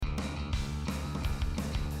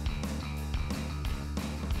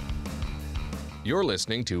You're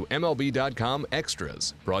listening to MLB.com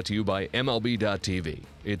Extras, brought to you by MLB.tv.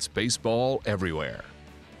 It's baseball everywhere.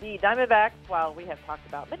 The Diamondbacks, while we have talked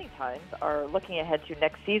about many times, are looking ahead to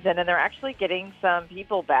next season, and they're actually getting some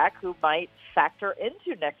people back who might factor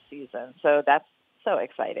into next season. So that's so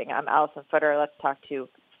exciting. I'm Alyson Footer. Let's talk to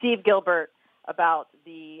Steve Gilbert about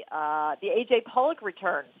the A.J. Pollock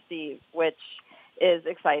return, Steve, which is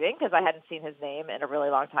exciting because I hadn't seen his name in a really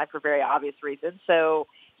long time for very obvious reasons. So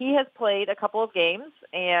he has played a couple of games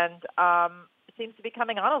and seems to be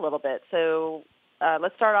coming on a little bit. So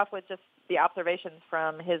let's start off with just the observations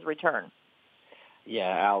from his return. Yeah,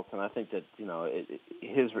 Allison, I think that,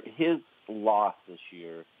 his loss this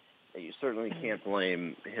year, you certainly can't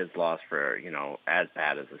blame his loss for, as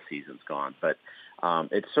bad as the season's gone. But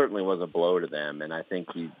it certainly was a blow to them. And I think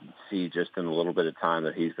you see just in a little bit of time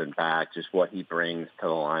that he's been back, just what he brings to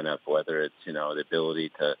the lineup, whether it's, the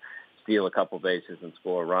ability to steal a couple bases and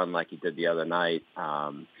score a run like he did the other night,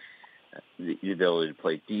 the ability to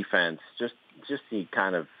play defense, just the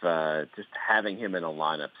kind of just having him in a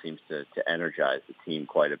lineup seems to energize the team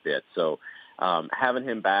quite a bit. So having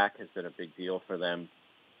him back has been a big deal for them.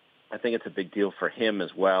 I think it's a big deal for him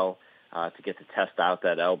as well to get to test out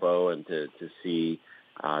that elbow and to see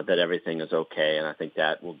that everything is okay. And I think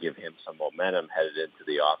that will give him some momentum headed into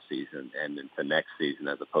the offseason and into next season,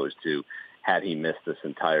 as opposed to had he missed this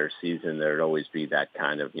entire season, there'd always be that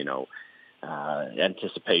kind of,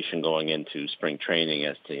 anticipation going into spring training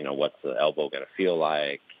as to, what's the elbow going to feel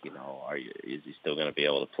like? Is he still going to be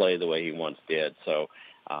able to play the way he once did? So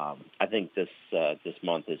I think this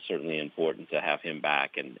month is certainly important to have him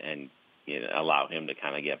back and allow him to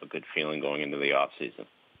kind of get a good feeling going into the off season.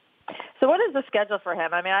 So what is the schedule for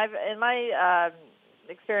him? I mean, in my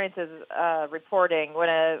experiences reporting, when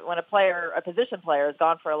a position player is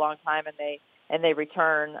gone for a long time and they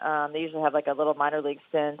return, they usually have like a little minor league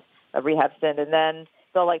stint, a rehab stint, and then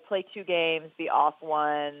they'll like play 2 games, be off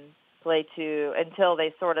 1, play 2, until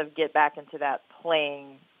they sort of get back into that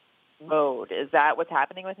playing mode. Is that what's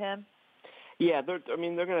happening with him? Yeah, they're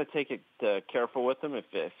going to take it careful with him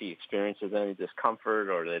if he experiences any discomfort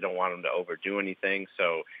or they don't want him to overdo anything.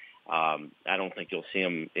 So I don't think you'll see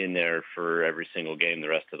him in there for every single game the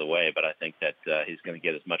rest of the way, but I think that he's going to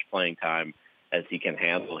get as much playing time as he can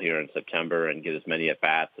handle here in September and get as many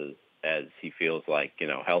at-bats as he feels like,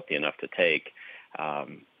 healthy enough to take,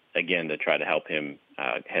 again, to try to help him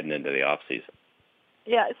heading into the off-season.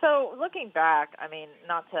 Yeah, so looking back, I mean,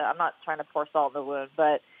 I'm not trying to pour salt in the wound,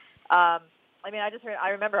 but I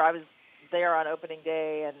remember I was there on opening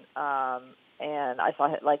day and I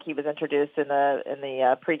saw he was introduced in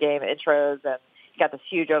the pregame intros and he got this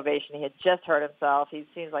huge ovation. He had just hurt himself. He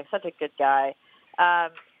seems like such a good guy.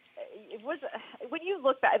 When you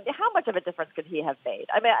look back, how much of a difference could he have made?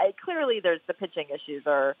 I mean, clearly there's the pitching issues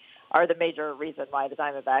are the major reason why the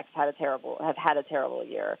Diamondbacks have had a terrible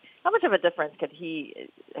year. How much of a difference could he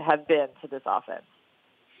have been to this offense?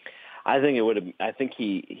 I think it would have. I think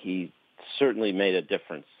he certainly made a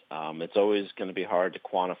difference. It's always going to be hard to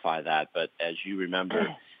quantify that, but as you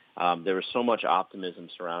remember, there was so much optimism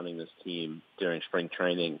surrounding this team during spring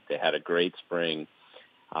training. They had a great spring.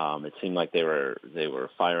 It seemed like they were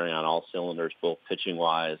firing on all cylinders, both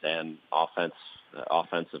pitching-wise and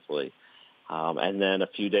offensively. And then a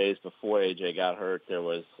few days before AJ got hurt, there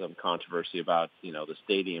was some controversy about, the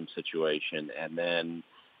stadium situation. And then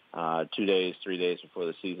 3 days before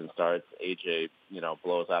the season starts, AJ,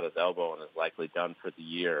 blows out his elbow and is likely done for the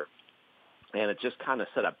year. And it just kind of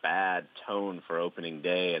set a bad tone for opening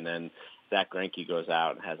day. And then Zach Greinke goes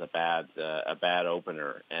out and has a bad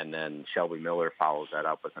opener, and then Shelby Miller follows that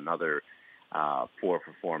up with another poor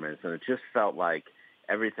performance. And it just felt like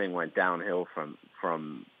everything went downhill from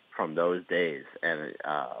those days. And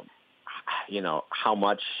how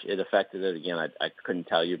much it affected it, again, I couldn't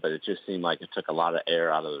tell you, but it just seemed like it took a lot of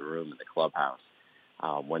air out of the room in the clubhouse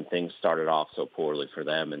when things started off so poorly for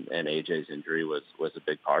them. And AJ's injury was a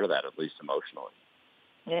big part of that, at least emotionally.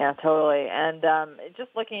 Yeah, totally. And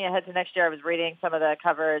just looking ahead to next year, I was reading some of the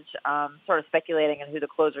coverage, sort of speculating on who the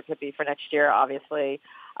closer could be for next year. Obviously,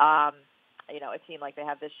 it seemed like they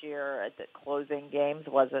have this year that closing games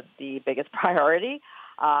wasn't the biggest priority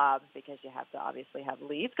because you have to obviously have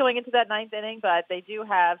leads going into that 9th inning. But they do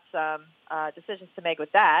have some decisions to make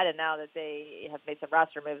with that. And now that they have made some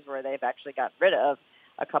roster moves where they've actually gotten rid of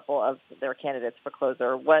a couple of their candidates for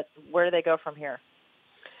closer, where do they go from here?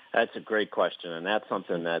 That's a great question, and that's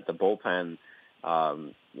something that the bullpen,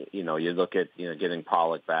 you look at, getting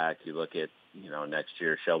Pollock back. You look at, next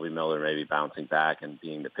year Shelby Miller maybe bouncing back and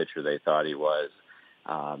being the pitcher they thought he was,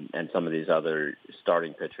 and some of these other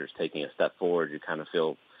starting pitchers taking a step forward. You kind of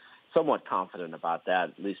feel somewhat confident about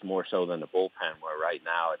that, at least more so than the bullpen, where right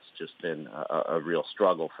now it's just been a real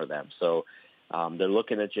struggle for them. So they're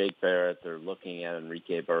looking at Jake Barrett. They're looking at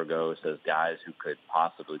Enrique Burgos as guys who could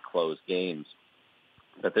possibly close games.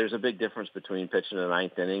 But there's a big difference between pitching the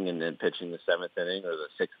ninth inning and then pitching the seventh inning or the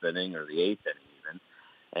sixth inning or the eighth inning even.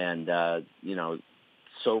 And,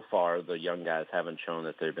 so far the young guys haven't shown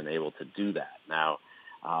that they've been able to do that. Now,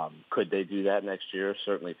 could they do that next year?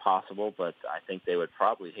 Certainly possible, but I think they would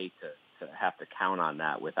probably hate to have to count on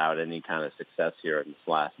that without any kind of success here in this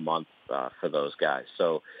last month for those guys.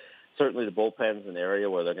 So certainly the bullpen's an area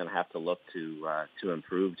where they're going to have to look to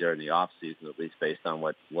improve during the offseason, at least based on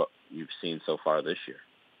what you've seen so far this year.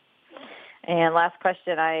 And last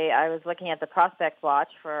question, I was looking at the prospect watch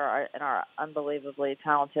for our unbelievably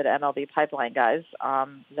talented MLB pipeline guys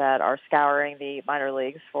that are scouring the minor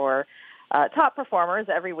leagues for top performers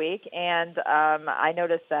every week. And I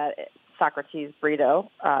noticed that Socrates Brito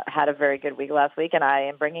had a very good week last week, and I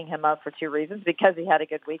am bringing him up for two reasons, because he had a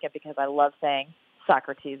good week and because I love saying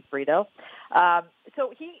Socrates Brito.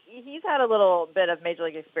 So he's had a little bit of major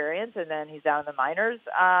league experience, and then he's down in the minors.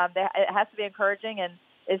 It has to be encouraging, and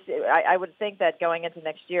I would think that going into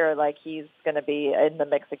next year, like, he's going to be in the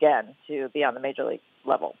mix again to be on the major league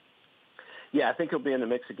level. Yeah, I think he'll be in the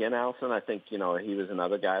mix again, Alyson. I think, he was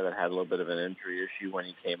another guy that had a little bit of an injury issue when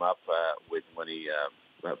he came up when he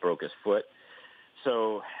broke his foot.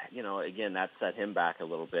 So, again, that set him back a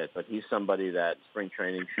little bit. But he's somebody that spring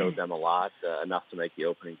training showed them a lot, enough to make the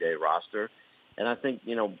opening day roster. And I think,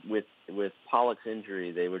 with Pollock's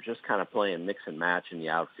injury, they were just kind of playing mix and match in the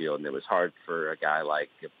outfield, and it was hard for a guy like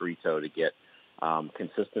Brito to get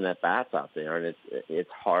consistent at-bats out there. And it's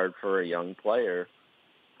hard for a young player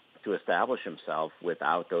to establish himself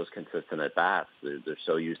without those consistent at-bats. They're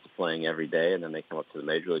so used to playing every day, and then they come up to the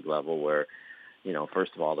major league level where,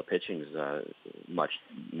 first of all, the pitching is much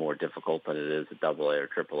more difficult than it is at AA or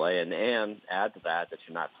AAA. And add to that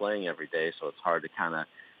you're not playing every day, so it's hard to kind of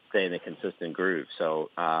stay in a consistent groove. So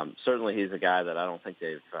certainly he's a guy that I don't think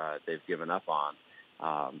they've given up on.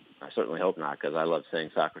 I certainly hope not, because I love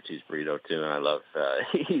saying Socrates Brito too, and I love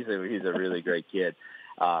he's a really great kid.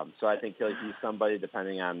 So I think he's somebody,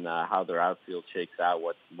 depending on how their outfield shakes out,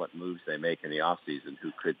 what moves they make in the offseason,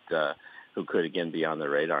 who could again be on the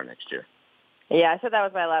radar next year. Yeah, I said that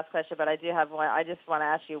was my last question, but I do have one. I just want to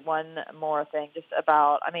ask you one more thing, just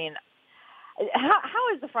about,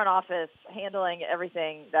 how is the front office handling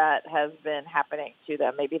everything that has been happening to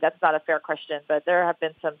them? Maybe that's not a fair question, but there have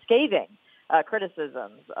been some scathing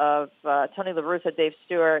criticisms of Tony La Russa, Dave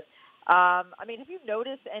Stewart. Have you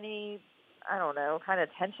noticed any, kind of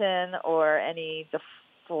tension or any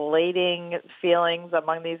deflating feelings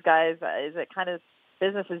among these guys? Is it kind of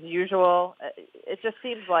business as usual? It just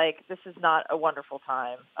seems like this is not a wonderful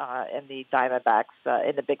time in the Diamondbacks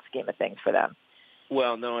in the big scheme of things for them.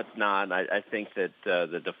 Well, no, it's not. I think that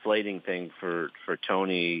the deflating thing for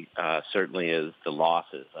Tony certainly is the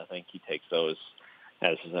losses. I think he takes those,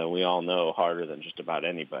 as we all know, harder than just about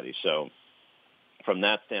anybody. So from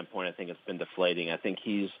that standpoint, I think it's been deflating. I think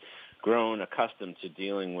he's grown accustomed to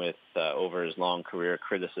dealing with, over his long career,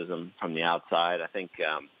 criticism from the outside. I think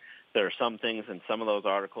there are some things in some of those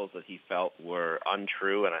articles that he felt were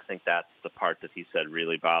untrue, and I think that's the part that he said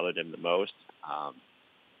really bothered him the most.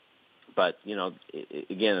 But,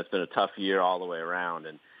 again, it's been a tough year all the way around,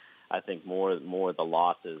 and I think more the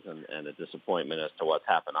losses and the disappointment as to what's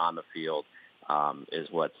happened on the field is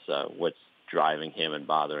what's driving him and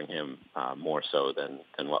bothering him more so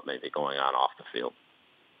than what may be going on off the field.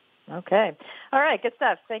 Okay. All right. Good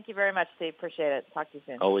stuff. Thank you very much, Steve. Appreciate it. Talk to you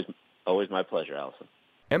soon. Always my pleasure, Alyson.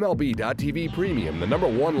 MLB.tv Premium, the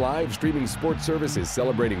 #1 live streaming sports service, is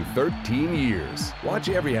celebrating 13 years. Watch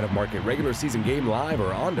every out-of-market regular season game live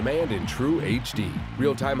or on demand in true HD.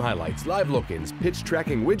 Real-time highlights, live look-ins, pitch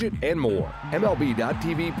tracking widget, and more.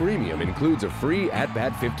 MLB.tv Premium includes a free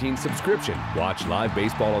At-Bat 15 subscription. Watch live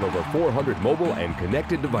baseball on over 400 mobile and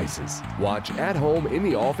connected devices. Watch at home, in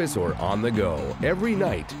the office, or on the go, every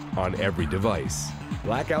night, on every device.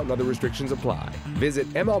 Blackout and other restrictions apply. Visit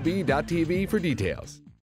MLB.tv for details.